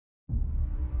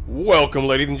Welcome,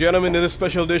 ladies and gentlemen, to this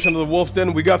special edition of the Wolf's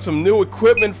Den. We got some new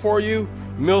equipment for you.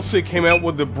 MILSIG came out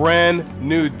with the brand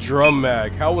new drum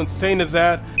mag. How insane is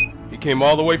that? He came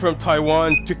all the way from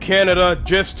Taiwan to Canada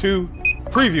just to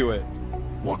preview it.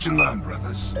 Watch and learn,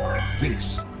 brothers.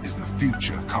 This is the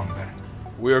future combat.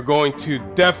 We are going to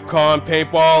DEFCON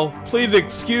Paintball. Please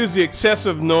excuse the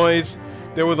excessive noise.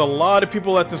 There was a lot of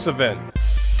people at this event.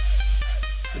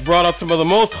 We brought out some of the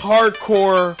most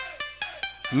hardcore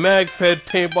mag-fed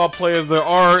paintball players there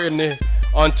are in the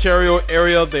Ontario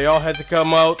area. They all had to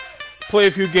come out, play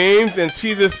a few games, and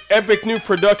see this epic new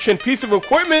production piece of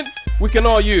equipment we can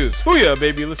all use. Hooyah,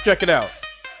 baby, let's check it out.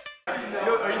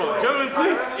 Gentlemen,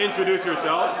 please introduce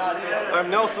yourselves. I'm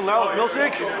Nelson Lau of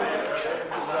MILSIG.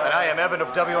 And I am Evan of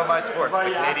WMI Sports,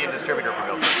 the Canadian distributor for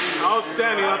MILSIG.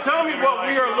 Outstanding. Now tell me what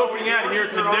we are looking at here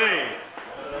today.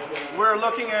 We're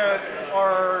looking at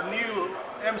our new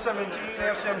M17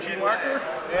 FCMG marker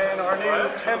and our new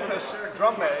Tempest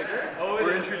drum mag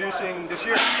we're introducing this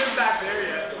year.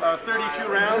 A 32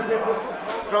 round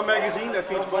drum magazine that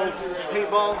feeds both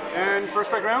paintball and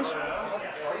first strike rounds.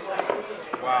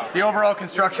 Wow. The overall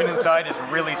construction inside is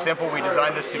really simple. We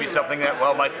designed this to be something that,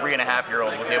 well, my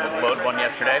 3.5-year-old was able to load one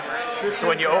yesterday. So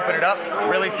when you open it up,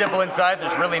 really simple inside.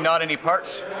 There's really not any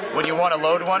parts. When you want to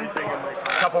load one, a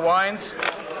couple wines,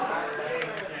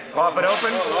 pop it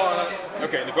open.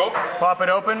 Okay, go. Pop it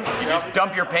open. You just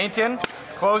dump your paint in,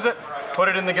 close it, put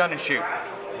it in the gun and shoot.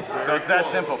 So it's that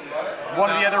simple. One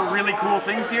of the other really cool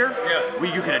things here,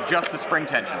 you can adjust the spring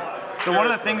tension. So one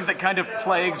of the things that kind of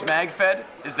plagues mag-fed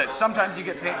is that sometimes you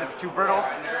get paint that's too brittle,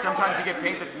 sometimes you get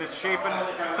paint that's misshapen,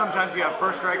 sometimes you have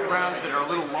first strike rounds that are a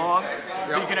little long,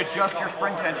 so you can adjust your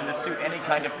spring tension to suit any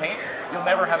kind of paint. You'll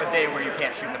never have a day where you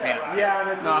can't shoot the paint.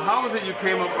 Now, how is it you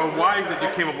came up, or why is it you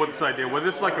came up with this idea? Was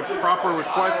this like a proper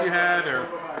request you had, or?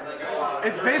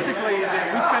 It's basically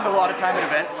that we spend a lot of time at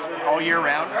events all year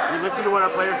round. We listen to what our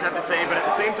players have to say, but at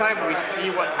the same time we see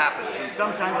what happens. And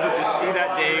sometimes you'll just see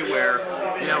that day where,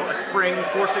 you know, a spring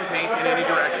forcing paint in any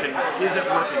direction isn't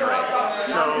working right.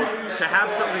 So to have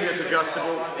something that's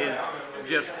adjustable is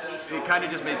just, it kind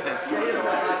of just made sense to us.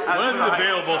 When is it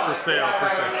available for sale, per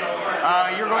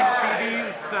se? You're going to see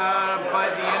these by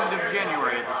the end of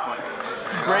January at this point.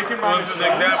 This is an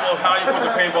example of how you put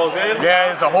the paintballs in? Yeah,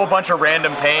 there's a whole bunch of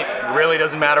random paint. It really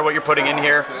doesn't matter what you're putting in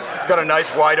here. It's got a nice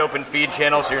wide open feed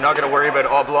channel, so you're not going to worry about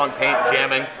oblong paint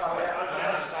jamming.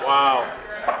 Wow.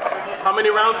 How many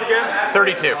rounds again?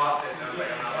 32.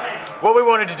 What we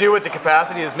wanted to do with the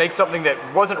capacity is make something that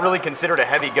wasn't really considered a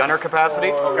heavy gunner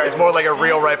capacity. It's more like a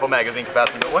real rifle magazine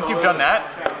capacity. But once you've done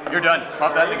that, you're done.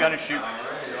 Pop that in the gun and shoot.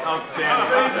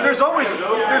 Outstanding. There's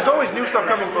always new stuff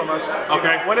coming from us.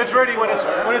 Okay. When it's ready, when it's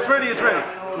ready, it's ready.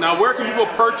 Now, where can people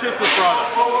purchase this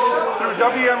product? Through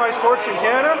WMI Sports in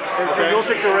Canada, and through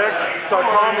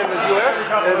MILSIGDirect.com in the US,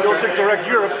 and MILSIG Direct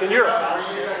Europe in Europe.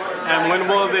 And when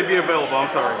will they be available?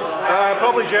 I'm sorry.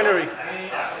 Probably January.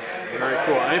 Very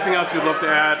cool. Anything else you'd love to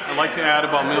add? I'd like to add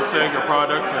about MILSIG or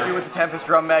products? Or? With the Tempest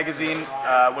Drum Magazine,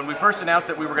 when we first announced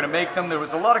that we were going to make them, there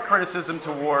was a lot of criticism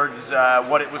towards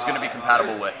what it was going to be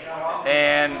compatible with.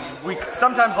 And we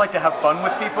sometimes like to have fun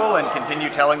with people and continue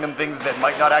telling them things that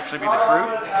might not actually be the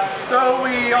truth. So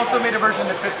we also made a version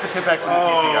that fits the Tip-X and the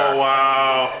TCR. Oh,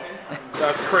 wow.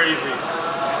 That's crazy.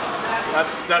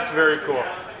 That's very cool.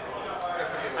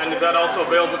 And is that also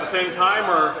available at the same time,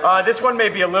 or? This one may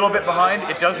be a little bit behind.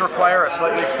 It does require a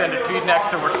slightly extended feed neck,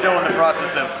 so we're still in the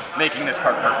process of making this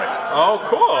part perfect. Oh,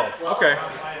 cool. Okay.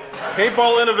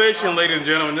 Paintball innovation, ladies and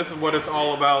gentlemen. This is what it's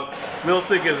all about.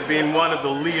 MILSIG is being one of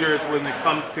the leaders when it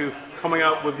comes to coming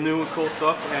out with new and cool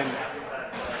stuff and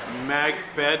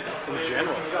mag-fed in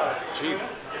general. Jeez.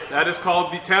 That is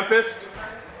called the Tempest.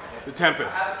 The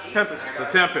Tempest. Tempest. The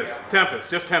Tempest. Tempest.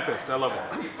 Just Tempest. I love it.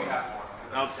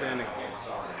 Outstanding.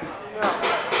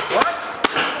 What?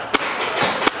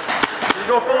 You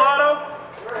go full auto?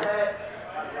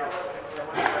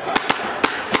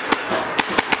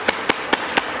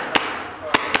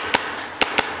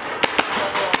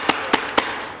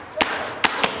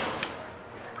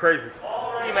 Crazy.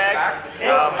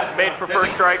 Mag, made for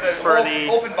first strikes for the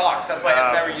open box. That's why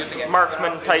I'm never using it.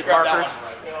 Marksman type markers.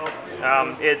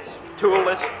 It's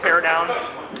toolless, tear down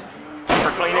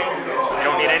for cleaning. You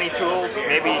don't need any tools,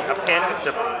 maybe a pin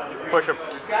to push a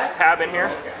tab in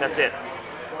here. That's it.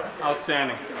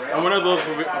 Outstanding. And when are those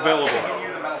available?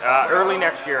 Early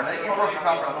next year.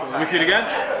 Let me see it again.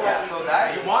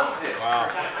 Wow.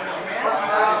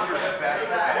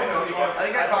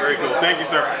 Very cool. Thank you,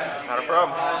 sir. Not a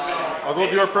problem. Are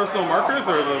those your personal markers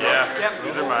or the? Yeah.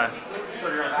 These are mine.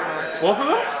 Both of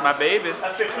them? My babies.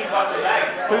 Please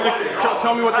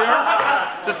tell me what they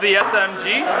are. Just the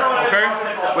SMG. Okay.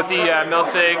 With the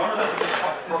MILSIG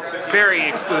very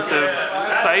exclusive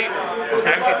sight.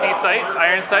 Okay. XCC sights,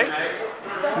 iron sights.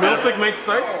 MILSIG makes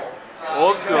sights?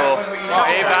 Old school.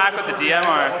 Way back with the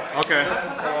DMR. Okay.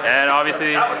 And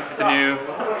obviously the new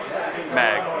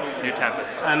mag, new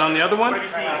Tempest. And on the other one?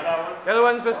 The other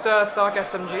one's just a stock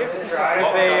SMG with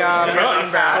a Come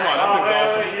on, that thing's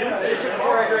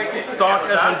awesome. Stock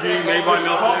SMG made by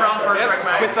MILSIG.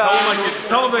 with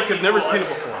Tell them they could never seen it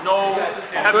before.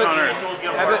 Heaven on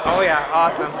earth. oh yeah,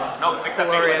 awesome.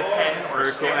 Glorious.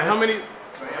 Very cool. And how many?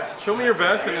 Show me your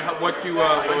vest and what you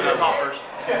load up.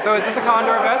 So is this a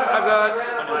Condor vest? I've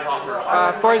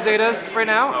got 4 Zetas right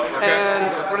now,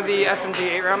 and one of the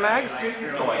SMG 8-round mags.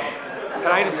 And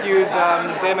I just use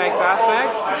Zeta Mag Fast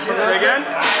Mags. Say again?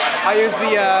 I use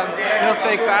the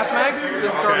MILSIG Fast Mags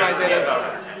to store my Zetas.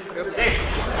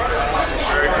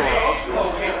 Very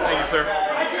cool. Thank you, sir.